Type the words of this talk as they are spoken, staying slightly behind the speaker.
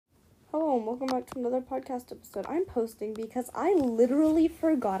Hello and welcome back to another podcast episode. I'm posting because I literally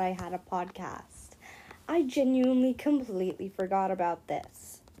forgot I had a podcast. I genuinely completely forgot about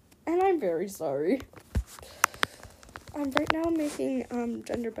this. And I'm very sorry. Right now I'm making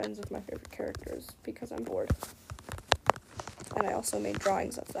gender bends of my favorite characters because I'm bored. And I also made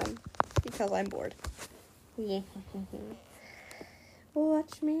drawings of them because I'm bored. Yeah.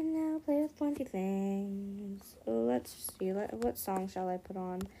 Watch me now play with 20 things. Let's see, what song shall I put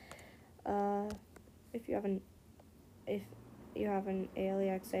on? If you have an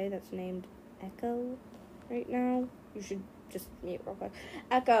ALEXA that's named Echo right now, you should just mute real quick.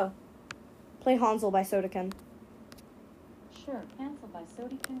 Echo, play Hansel by Sodakin. Sure, Hansel by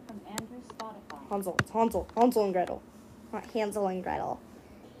Sodakin from Andrew's Spotify. Hansel, it's Hansel. Hansel and Gretel. Not Hansel and Gretel.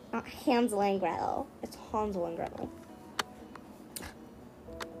 Not Hansel and Gretel. It's Hansel and Gretel.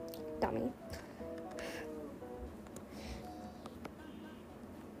 Dummy.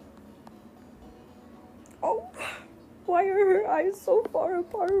 Oh, why are her eyes so far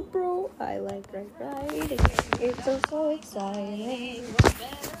apart, bro? I like writing. It's so exciting.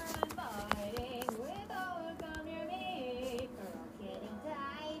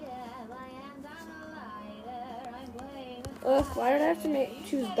 Ugh, why did I have to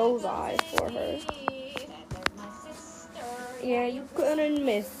choose those eyes for her? Yeah, you couldn't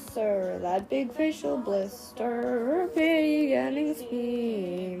miss her. That big facial blister, her beginning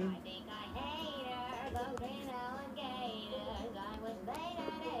scheme.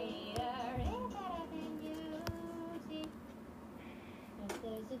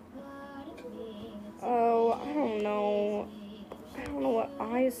 Oh, I don't know. I don't know what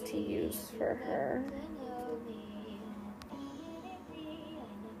eyes to use for her.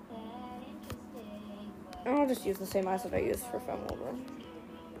 I'll just use the same eyes that I used for Film Over.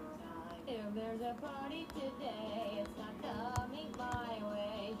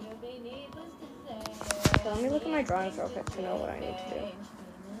 So let me look at my drawings real quick to know what I need to do.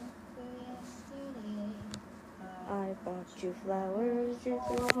 I bought you flowers, you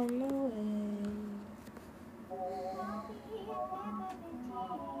threw them away.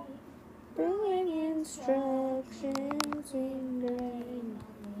 Brewing instructions ingrained.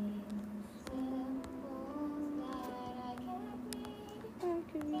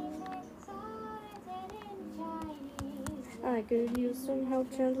 I could use some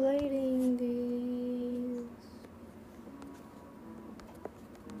help translating these.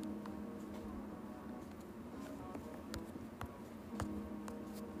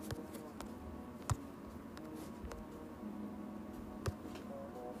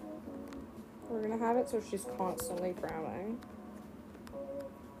 We're gonna have it so she's constantly frowning.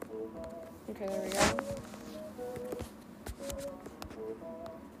 Okay, there we go.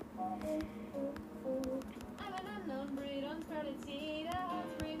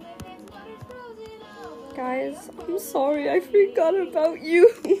 Guys, I'm sorry, I forgot about you.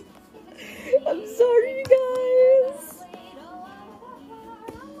 I'm sorry, guys.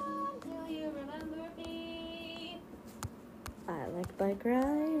 I like bike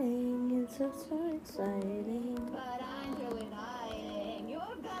riding, it's so exciting. But I'm really hiding, you're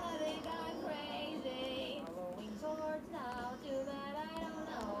gonna think I'm crazy. Following swords now, too bad I don't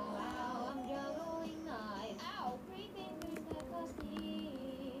know how. I'm juggling knives, ow, creeping through the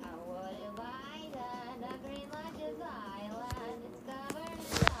custody. How would if I done a green luscious island? It's covered in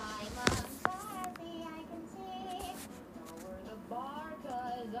diamonds, far as the eye can see. Lower the bar,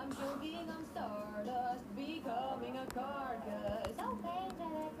 cause I'm choking on stardust, becoming a carcass. So pain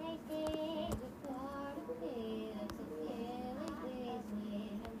that I tasted, it's a part of me that's a feeling please me.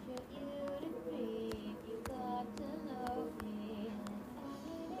 I'm sure you'd agree if you got to know me.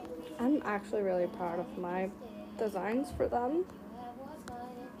 I'm actually really proud of my designs for them.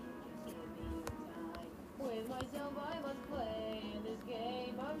 With myself I must play in this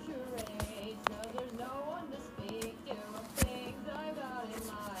game of charades. Now there's no one to speak to of things I've got in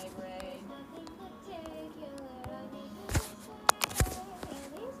my brain. Nothing particular I need to say. At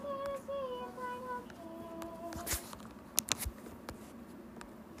least gotta see if I'm okay.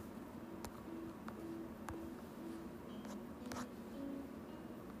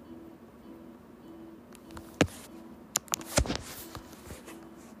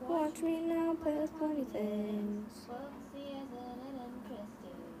 Watch me now play with funny things.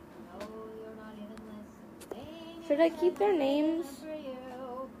 Should I keep their names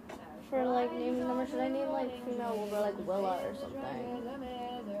for like naming them, or should I name like female Wilbur like Willa or something?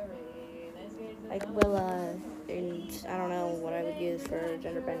 Like Willa, and I don't know what I would use for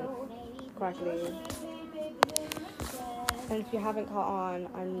gender bend quackity. And if you haven't caught on,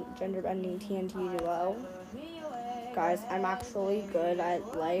 I'm gender bending TNT duo. Guys, I'm actually good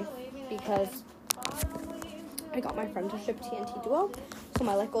at life because I got my friend to ship TNT Duo, so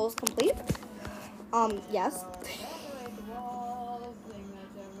my goal is complete. Yes.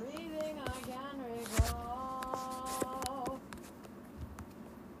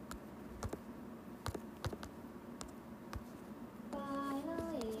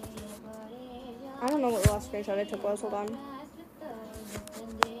 I don't know what the last screenshot I took was. Hold on.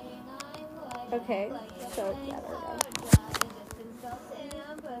 Okay, so yeah, there we go.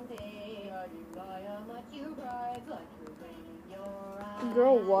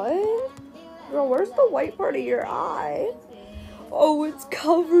 Girl, what? Girl, where's the white part of your eye? Oh, it's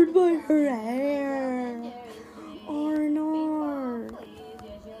covered by her hair. Arnor.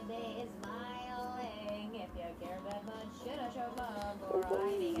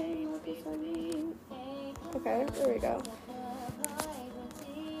 Okay, there we go.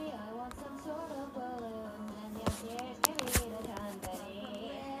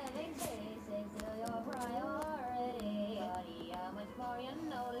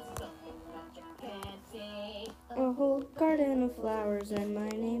 A whole garden of flowers and my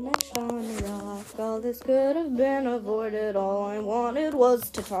name etched on the rock. All this could have been avoided, all I wanted was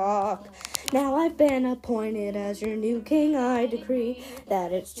to talk. Now I've been appointed as your new king, I decree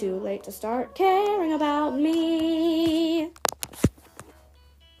that it's too late to start caring about me.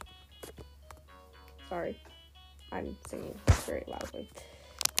 Sorry, I'm singing very loudly.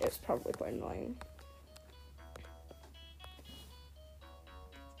 It's probably quite annoying.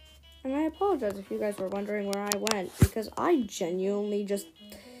 And I apologize if you guys were wondering where I went, because I genuinely just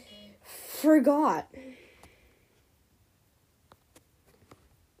forgot.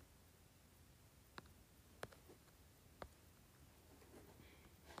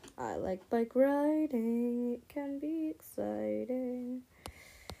 I like bike riding, it can be exciting.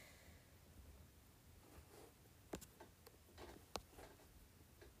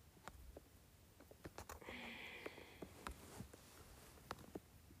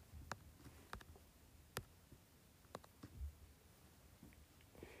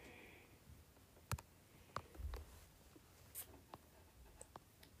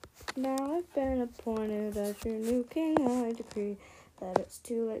 Now I've been appointed as your new king, I decree that it's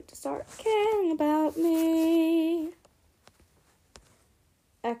too late to start caring about me.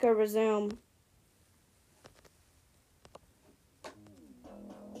 Echo resume.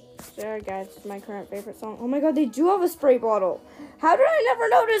 Sorry guys, this is my current favorite song. Oh my god, they do have a spray bottle. How did I never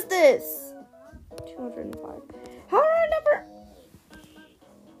notice this? 205. How did I never...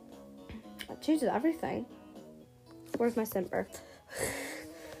 That changes everything. Where's my simper?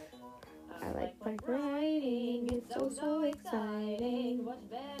 I like bike riding, it's so exciting.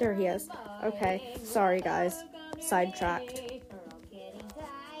 There he is. Okay, sorry guys. Sidetracked.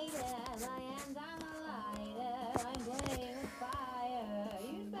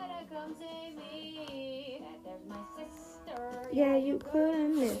 Yeah, you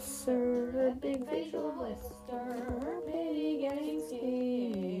couldn't miss her. Her big facial blister, her pity getting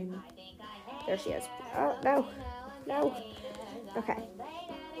scheme. There she is. Oh, no. No. Okay.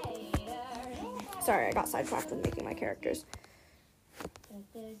 Sorry, I got sidetracked with making my characters.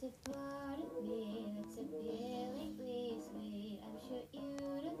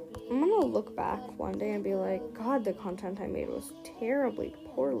 I'm gonna look back one day and be like, God, the content I made was terribly,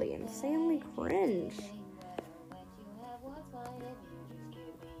 poorly, insanely cringe.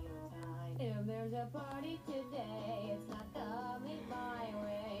 If there's a party today, it's not coming my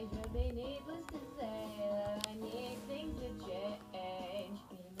way. Should be needless to say that I need things to change.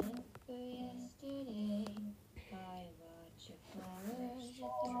 Remember yesterday, I bought you flowers, you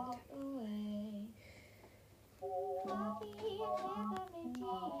threw away. Coffee and peppermint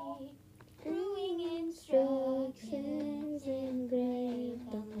tea, brewing instructions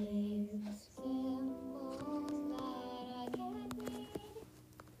engraved on leaves. Symbols that I can't read.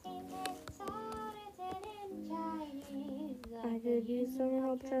 I could use some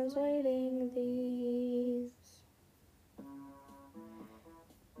help translating these.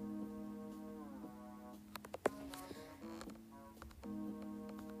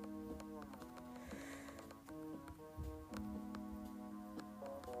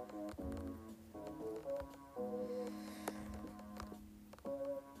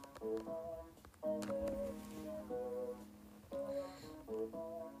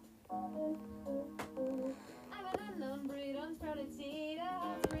 I'm an unknown breed, unsprouted seed, a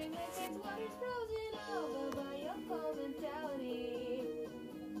spring that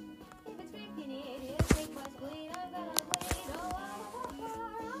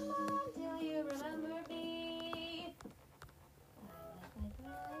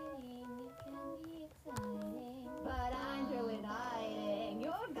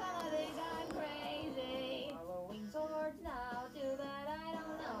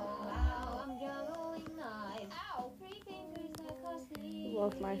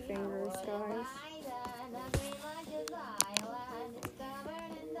love my fingers, guys.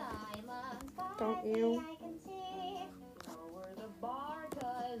 Don't you?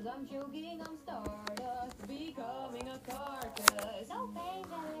 I'm choking on stardust, becoming a carcass. So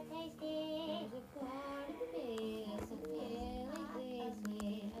favorite tasty. There's a part of me that's really please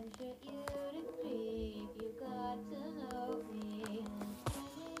me. I'm sure you'd agree if you got to know me. I'm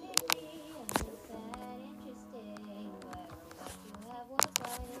not that interesting, but what you have was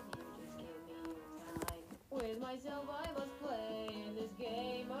fine if you just give me your time. With myself I must play in this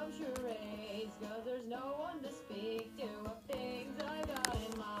game of charades, 'cause there's no one to speak to of things I've got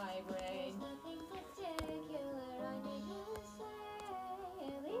in my brain. There's nothing particular I need to say,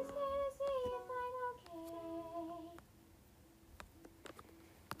 at least to see if I'm okay.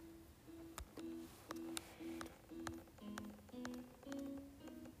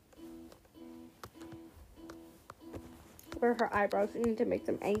 Where her eyebrows, we need to make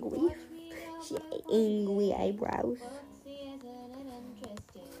them angry. She angry eyebrows.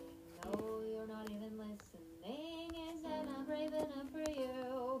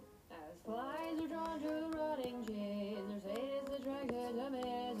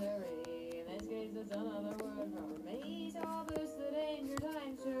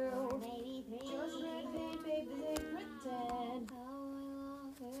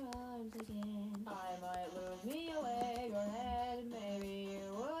 I might lose me a leg or head, maybe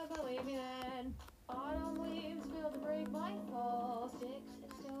you would believe me then. Autumn leaves filled to break my fall, sticks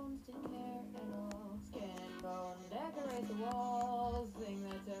and stones didn't care at all. Skin and bone decorate the walls, thing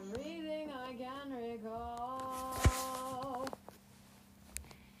that's everything I can recall.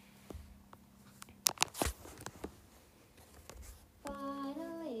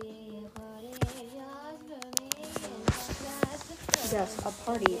 Finally, a party just for me, and that's the Yes, a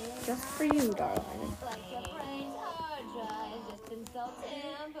party just for you, darling. like your brain's hard drive, just insult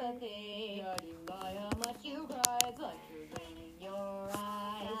sympathy. Judging by how much you cry, it's like you're draining your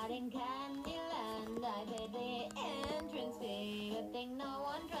eyes. Not in Candyland, I paid the entrance fee. Good thing no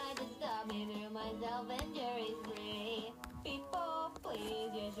one tried to stop me through my self-injury spree. People,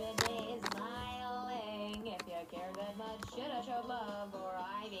 please use your days smiling. If you care that much, should I show love, or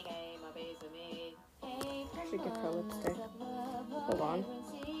I became a piece of me. Hey, Should give her lipstick. Hold on. I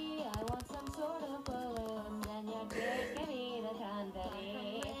want some sort of balloons, and your tears give me the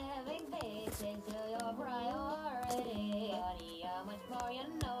confetti. Living face is still your priority. Honey, how much more you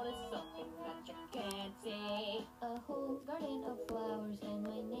notice something that you can't see. A whole garden of flowers, and my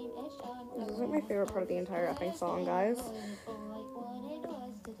name etched on. This isn't my favorite part of the entire effing song, guys.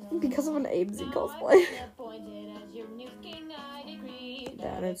 Because of an Abesy cosplay.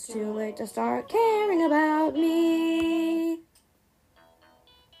 Then it's too late to start caring about me.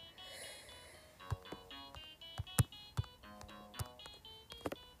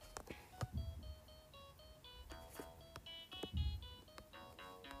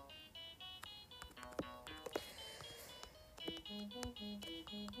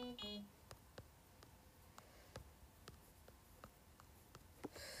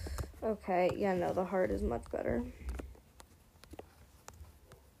 Okay, yeah, no, the heart is much better.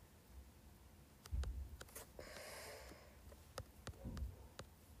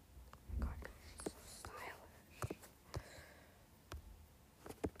 God, she's so stylish.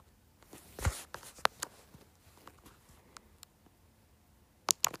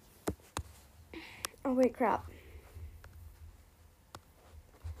 Oh, wait, crap.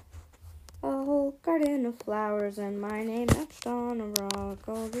 A whole garden of flowers and my name etched on a rock.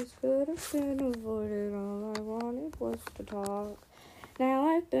 All this could have been avoided. All I wanted was to talk. Now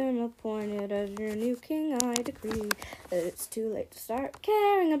I've been appointed as your new king. I decree that it's too late to start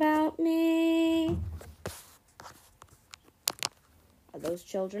caring about me. Are those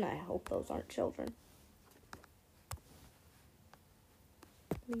children? I hope those aren't children.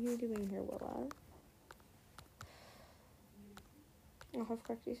 What are you doing here, Willa? I'll have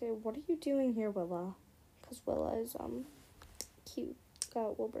Corky say, what are you doing here, Willa? Because Willa is, cute.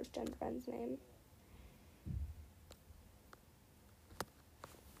 Got Wilbur's gender friend's name.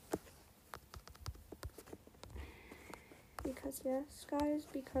 Because yes, guys,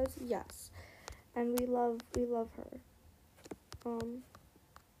 because yes. And we love her.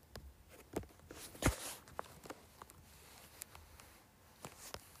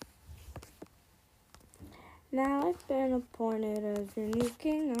 Now I've been appointed as your new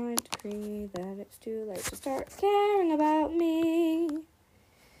king. I decree that it's too late to start caring about me.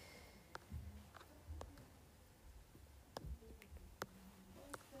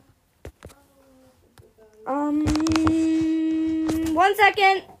 One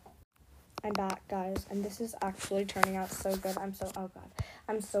second. I'm back, guys, and this is actually turning out so good. I'm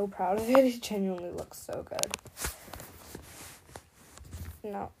so proud of it. It genuinely looks so good.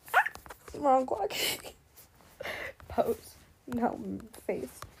 No. Wrong clock. Pose. No,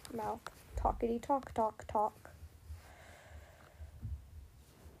 face. Mouth. Talkity talk, talk, talk.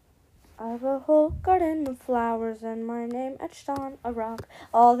 I have a whole garden of flowers and my name etched on a rock.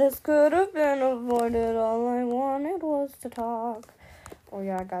 All this could have been avoided. All I wanted was to talk. Oh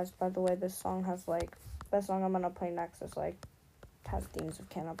yeah, guys, by the way, this song I'm gonna play next is like, has themes of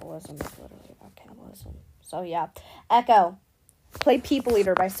cannibalism. It's literally about cannibalism. So yeah. Echo, play People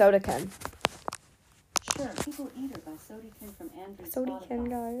Eater by Sodakin. Sure, People Eater by Sodakin from Andrew Sodakin,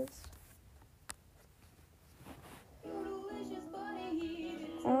 Spotify. guys.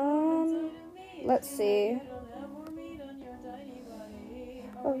 Let's see.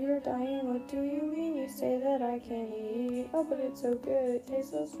 Oh, you're dying, what do you mean? You say that I can't eat. Oh, but it's so good, it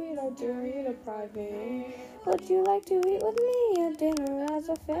tastes so sweet, how dare you deprive me? Would you like to eat with me at dinner as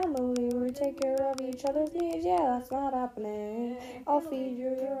a family? We take care of each other's needs, yeah, that's not happening. I'll feed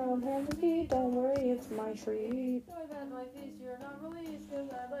you your own hands and feet, don't worry, it's my treat. I've had my feast, you're not released, 'cause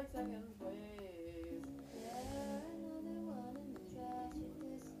I'd like second place. Yeah, another one in the trash in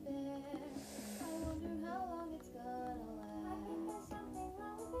despair. I wonder how long it's gonna last. I think there's something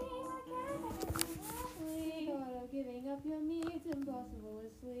wrong with me, I can't thought of giving up your meat, impossible to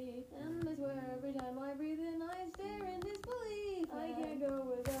sleep. And I swear every time I breathe in, I stare in disbelief. I can't go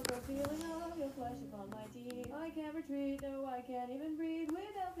without the feeling of your flesh upon my teeth. I can't retreat, no, I can't even breathe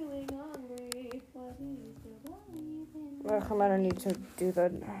without feeling hungry. Why do you still believe in me? Ugh, I'm gonna need to do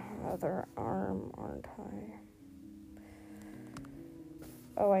the other arm, aren't I?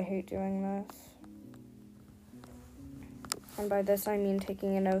 Oh, I hate doing this. And by this I mean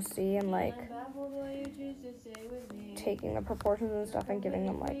taking an OC and like taking the proportions and stuff and giving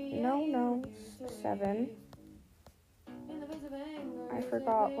them like, no, 7. I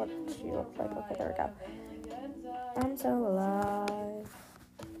forgot what she looked like. Okay, there we go. I'm so alive.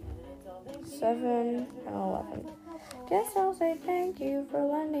 7 and 11. Guess I'll say thank you for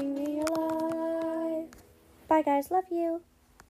lending me your life. Bye guys, love you.